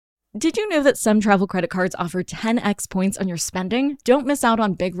Did you know that some travel credit cards offer 10x points on your spending? Don't miss out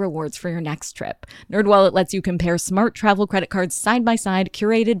on big rewards for your next trip. NerdWallet lets you compare smart travel credit cards side by side,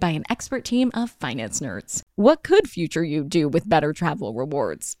 curated by an expert team of finance nerds. What could future you do with better travel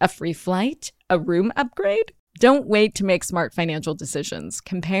rewards? A free flight? A room upgrade? Don't wait to make smart financial decisions.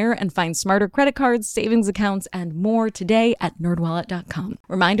 Compare and find smarter credit cards, savings accounts, and more today at nerdwallet.com.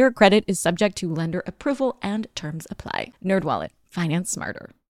 Reminder, credit is subject to lender approval and terms apply. NerdWallet. Finance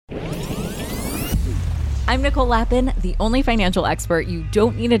smarter. I'm Nicole Lappin, the only financial expert you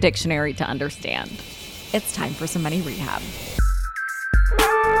don't need a dictionary to understand. It's time for some money rehab.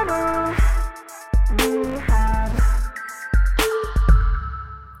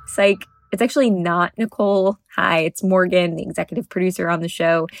 Psych. It's actually not Nicole. Hi, it's Morgan, the executive producer on the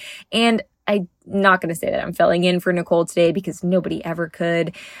show. And I'm not going to say that I'm filling in for Nicole today because nobody ever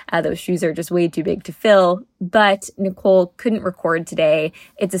could. Those shoes are just way too big to fill. But Nicole couldn't record today.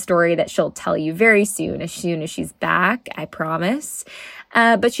 It's a story that she'll tell you very soon as she's back, I promise.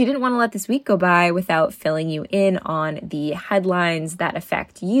 But she didn't want to let this week go by without filling you in on the headlines that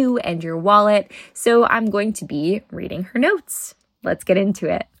affect you and your wallet. So I'm going to be reading her notes. Let's get into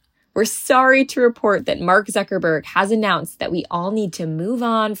it. We're sorry to report that Mark Zuckerberg has announced that we all need to move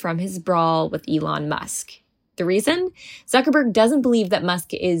on from his brawl with Elon Musk. The reason? Zuckerberg doesn't believe that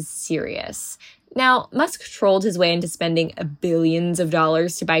Musk is serious. Now, Musk trolled his way into spending billions of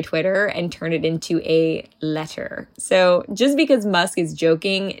dollars to buy Twitter and turn it into a letter. So just because Musk is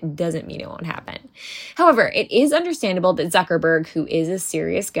joking doesn't mean it won't happen. However, it is understandable that Zuckerberg, who is a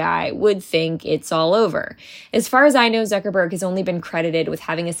serious guy, would think it's all over. As far as I know, Zuckerberg has only been credited with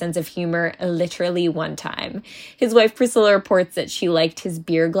having a sense of humor literally one time. His wife Priscilla reports that she liked his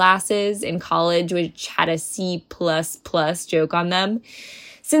beer glasses in college, which had a C++ joke on them.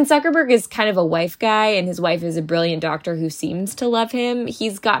 Since Zuckerberg is kind of a wife guy and his wife is a brilliant doctor who seems to love him,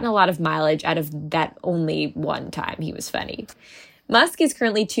 he's gotten a lot of mileage out of that only one time he was funny. Musk is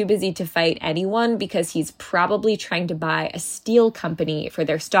currently too busy to fight anyone because he's probably trying to buy a steel company for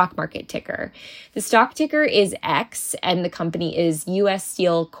their stock market ticker. The stock ticker is X, and the company is U.S.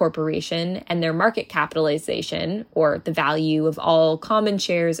 Steel Corporation, and their market capitalization, or the value of all common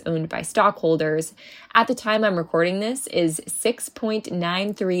shares owned by stockholders, at the time I'm recording this, is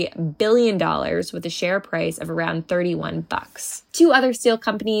 $6.93 billion with a share price of around $31. Two other steel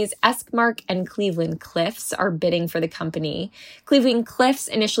companies, Eskmark and Cleveland-Cliffs, are bidding for the company. Cleveland-Cliffs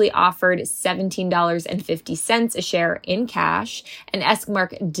initially offered $17.50 a share in cash, and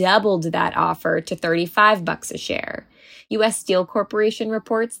Eskmark doubled that offer to $35 a share. U.S. Steel Corporation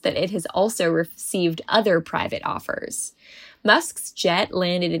reports that it has also received other private offers. Musk's jet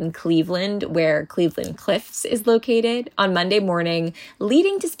landed in Cleveland, where Cleveland-Cliffs is located, on Monday morning,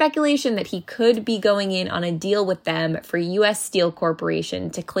 leading to speculation that he could be going in on a deal with them for U.S. Steel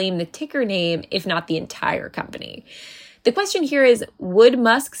Corporation to claim the ticker name, if not the entire company. The question here is, would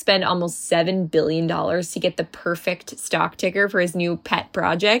Musk spend almost $7 billion to get the perfect stock ticker for his new pet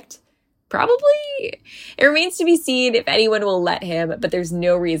project? Probably. It remains to be seen if anyone will let him, but there's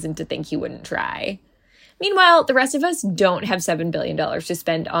no reason to think he wouldn't try. Meanwhile, the rest of us don't have $7 billion to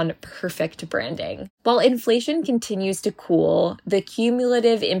spend on perfect branding. While inflation continues to cool, the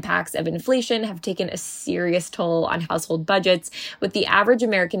cumulative impacts of inflation have taken a serious toll on household budgets, with the average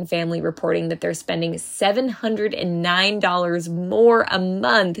American family reporting that they're spending $709 more a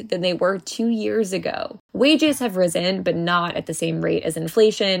month than they were 2 years ago. Wages have risen, but not at the same rate as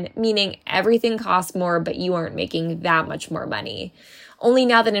inflation, meaning everything costs more, but you aren't making that much more money. Only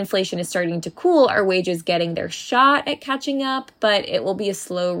now that inflation is starting to cool are wages getting their shot at catching up, but it will be a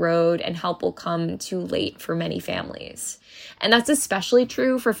slow road and help will come too late for many families. And that's especially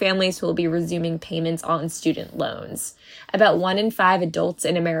true for families who will be resuming payments on student loans. About 1 in 5 adults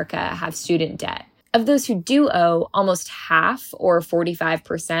in America have student debt. Of those who do owe, almost half, or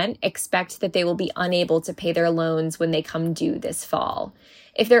 45%, expect that they will be unable to pay their loans when they come due this fall.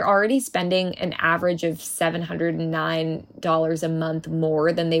 If they're already spending an average of $709 a month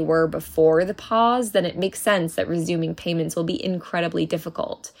more than they were before the pause, then it makes sense that resuming payments will be incredibly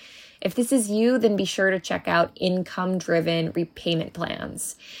difficult. If this is you, then be sure to check out income-driven repayment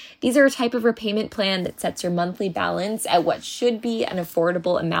plans. These are a type of repayment plan that sets your monthly balance at what should be an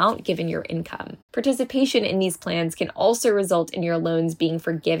affordable amount given your income. Participation in these plans can also result in your loans being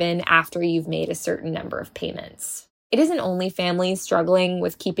forgiven after you've made a certain number of payments. It isn't only families struggling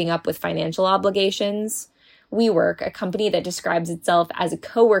with keeping up with financial obligations. WeWork, a company that describes itself as a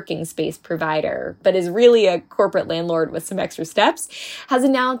co-working space provider, but is really a corporate landlord with some extra steps, has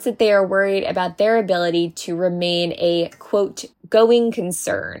announced that they are worried about their ability to remain a, quote, going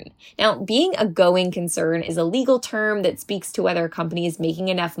concern. Now, being a going concern is a legal term that speaks to whether a company is making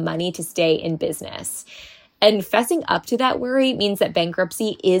enough money to stay in business. And fessing up to that worry means that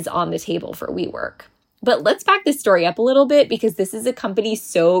bankruptcy is on the table for WeWork. But let's back this story up a little bit because this is a company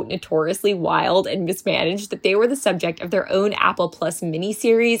so notoriously wild and mismanaged that they were the subject of their own Apple Plus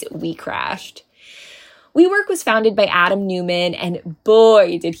miniseries, We Crashed. WeWork was founded by Adam Neumann, and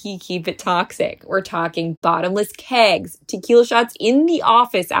boy, did he keep it toxic. We're talking bottomless kegs, tequila shots in the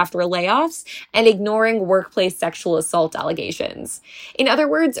office after layoffs, and ignoring workplace sexual assault allegations. In other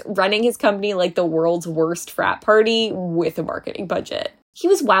words, running his company like the world's worst frat party with a marketing budget. He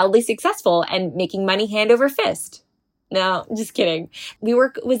was wildly successful and making money hand over fist. No, just kidding.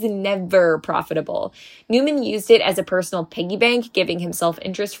 WeWork was never profitable. Neumann used it as a personal piggy bank, giving himself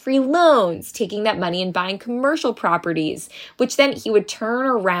interest-free loans, taking that money and buying commercial properties, which then he would turn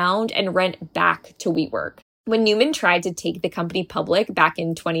around and rent back to WeWork. When Neumann tried to take the company public back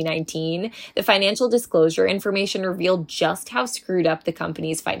in 2019, the financial disclosure information revealed just how screwed up the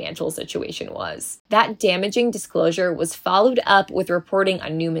company's financial situation was. That damaging disclosure was followed up with reporting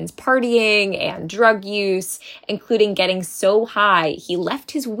on Neumann's partying and drug use, including getting so high he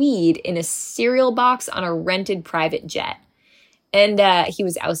left his weed in a cereal box on a rented private jet. And he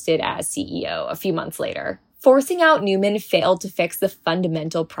was ousted as CEO a few months later. Forcing out Neumann failed to fix the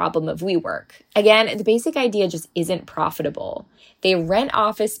fundamental problem of WeWork. Again, the basic idea just isn't profitable. They rent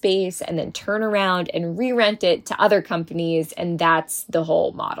office space and then turn around and re-rent it to other companies, and that's the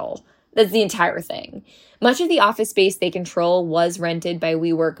whole model. That's the entire thing. Much of the office space they control was rented by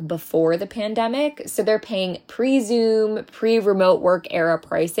WeWork before the pandemic, so they're paying pre-Zoom, pre-remote work era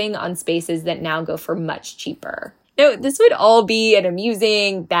pricing on spaces that now go for much cheaper. Now, this would all be an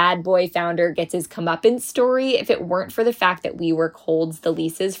amusing bad boy founder gets his comeuppance story if it weren't for the fact that WeWork holds the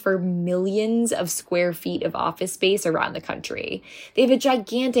leases for millions of square feet of office space around the country. They have a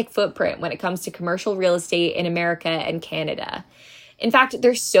gigantic footprint when it comes to commercial real estate in America and Canada. In fact,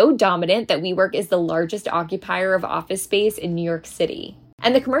 they're so dominant that WeWork is the largest occupier of office space in New York City.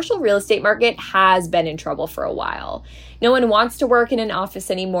 And the commercial real estate market has been in trouble for a while. No one wants to work in an office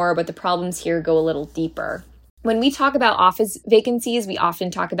anymore, but the problems here go a little deeper. When we talk about office vacancies, we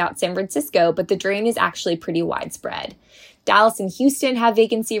often talk about San Francisco, but the drain is actually pretty widespread. Dallas and Houston have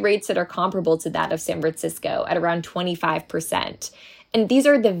vacancy rates that are comparable to that of San Francisco at around 25%. And these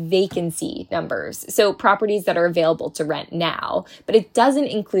are the vacancy numbers, so properties that are available to rent now. But it doesn't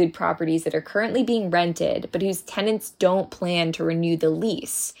include properties that are currently being rented, but whose tenants don't plan to renew the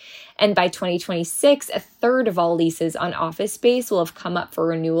lease. And by 2026, a third of all leases on office space will have come up for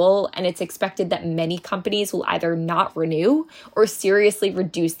renewal, and it's expected that many companies will either not renew or seriously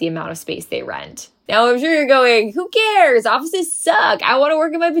reduce the amount of space they rent. Now, I'm sure you're going, who cares? Offices suck. I want to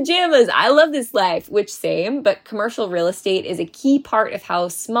work in my pajamas. I love this life, which same, but commercial real estate is a key part of how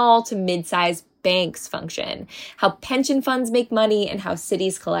small to mid-sized banks function, how pension funds make money, and how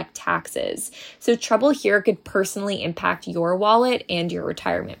cities collect taxes. So trouble here could personally impact your wallet and your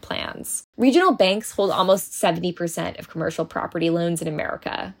retirement plans. Regional banks hold almost 70% of commercial property loans in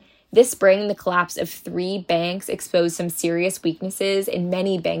America. This spring, the collapse of 3 banks exposed some serious weaknesses in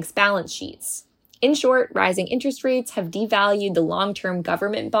many banks' balance sheets. In short, rising interest rates have devalued the long-term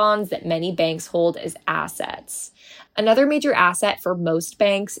government bonds that many banks hold as assets. Another major asset for most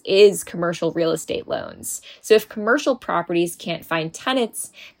banks is commercial real estate loans. So if commercial properties can't find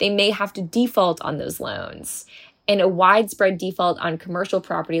tenants, they may have to default on those loans. And a widespread default on commercial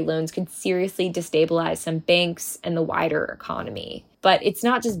property loans could seriously destabilize some banks and the wider economy. But it's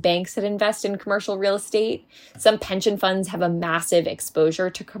not just banks that invest in commercial real estate. Some pension funds have a massive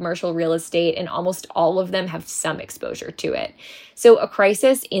exposure to commercial real estate, and almost all of them have some exposure to it. So a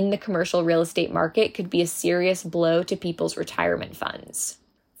crisis in the commercial real estate market could be a serious blow to people's retirement funds.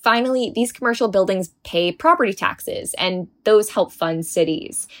 Finally, these commercial buildings pay property taxes, and those help fund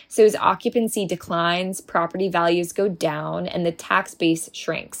cities. So as occupancy declines, property values go down, and the tax base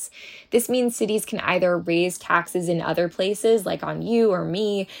shrinks. This means cities can either raise taxes in other places, like on you or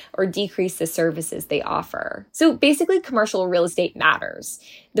me, or decrease the services they offer. So basically, commercial real estate matters.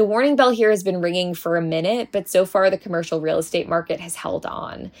 The warning bell here has been ringing for a minute, but so far the commercial real estate market has held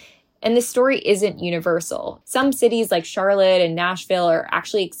on. And this story isn't universal. Some cities like Charlotte and Nashville are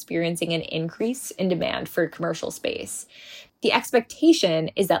actually experiencing an increase in demand for commercial space. The expectation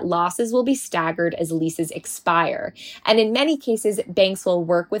is that losses will be staggered as leases expire. And in many cases, banks will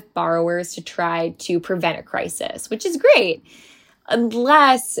work with borrowers to try to prevent a crisis, which is great.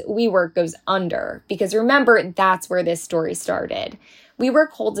 unless WeWork goes under, because remember, that's where this story started. WeWork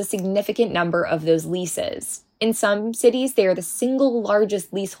holds a significant number of those leases. In some cities, they are the single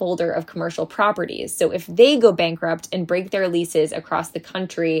largest leaseholder of commercial properties. So if they go bankrupt and break their leases across the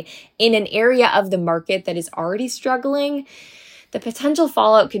country in an area of the market that is already struggling, the potential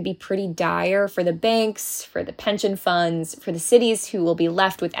fallout could be pretty dire for the banks, for the pension funds, for the cities who will be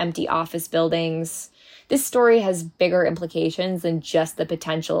left with empty office buildings. This story has bigger implications than just the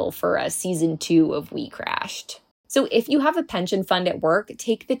potential for a season 2 of We Crashed. So if you have a pension fund at work,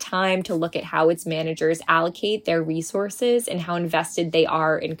 take the time to look at how its managers allocate their resources and how invested they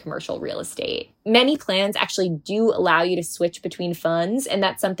are in commercial real estate. Many plans actually do allow you to switch between funds, and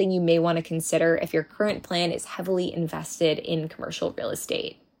that's something you may want to consider if your current plan is heavily invested in commercial real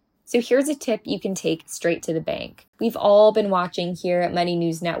estate. So here's a tip you can take straight to the bank. We've all been watching here at Money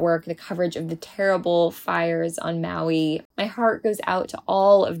News Network the coverage of the terrible fires on Maui. My heart goes out to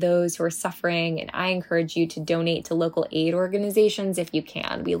all of those who are suffering, and I encourage you to donate to local aid organizations if you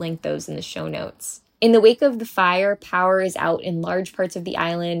can. We link those in the show notes. In the wake of the fire, power is out in large parts of the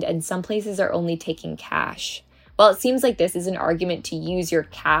island, and some places are only taking cash. While it seems like this is an argument to use your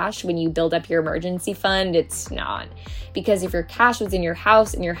cash when you build up your emergency fund, it's not. Because if your cash was in your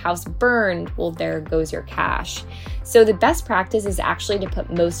house and your house burned, well, there goes your cash. So the best practice is actually to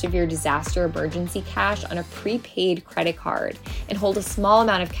put most of your disaster emergency cash on a prepaid credit card and hold a small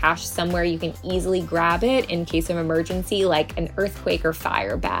amount of cash somewhere you can easily grab it in case of emergency, like an earthquake or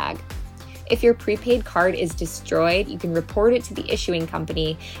fire bag. If your prepaid card is destroyed, you can report it to the issuing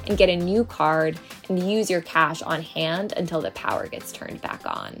company and get a new card and use your cash on hand until the power gets turned back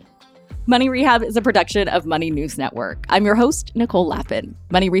on. Money Rehab is a production of Money News Network. I'm your host, Nicole Lappin.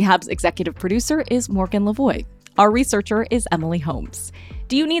 Money Rehab's executive producer is Morgan Lavoie. Our researcher is Emily Holmes.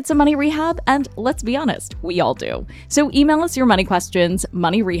 Do you need some money rehab? And let's be honest, we all do. So email us your money questions,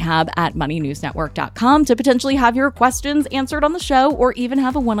 moneyrehab@moneynewsnetwork.com, to potentially have your questions answered on the show or even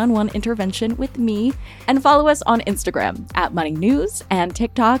have a one-on-one intervention with me. And follow us on Instagram @moneynews and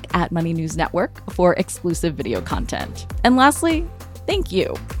TikTok @moneynewsnetwork for exclusive video content. And lastly, thank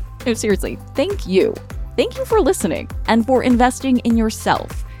you. No, seriously, thank you. Thank you for listening and for investing in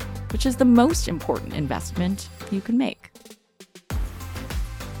yourself, which is the most important investment you can make.